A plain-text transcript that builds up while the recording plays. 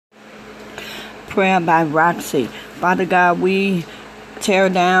prayer by Roxy. Father God, we tear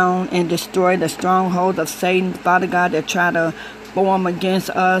down and destroy the strongholds of Satan, Father God, that try to form against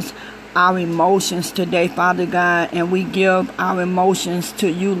us, our emotions today, Father God, and we give our emotions to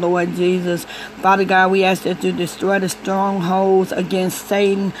you, Lord Jesus. Father God, we ask that you destroy the strongholds against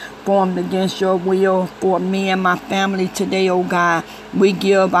Satan, formed against your will for me and my family today, oh God. We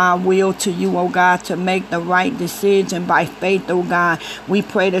give our will to you, oh God, to make the right decision by faith, oh God. We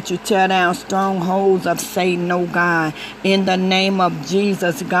pray that you tear down strongholds of Satan, oh God. In the name of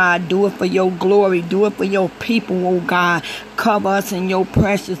Jesus, God, do it for your glory. Do it for your people, oh God. Cover us in your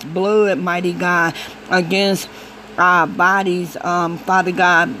precious blood, mighty God, against our bodies, Father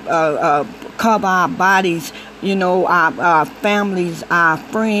God, cover our bodies, our families, our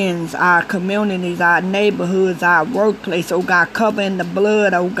friends, our communities, our neighborhoods, our workplace, oh God, cover in the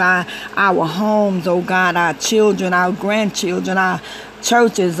blood, oh God, our homes, oh God, our children, our grandchildren, our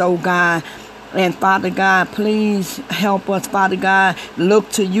churches, oh God. And Father God, please help us, Father God. Look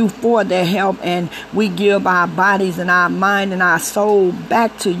to you for their help. And we give our bodies and our mind and our soul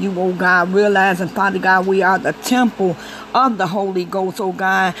back to you, oh God. Realizing, Father God, we are the temple of the Holy Ghost, oh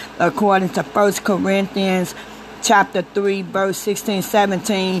God. According to 1 Corinthians chapter 3, verse 16,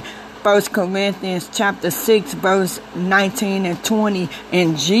 17. 1 Corinthians chapter 6, verse 19 and 20.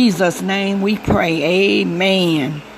 In Jesus' name we pray. Amen.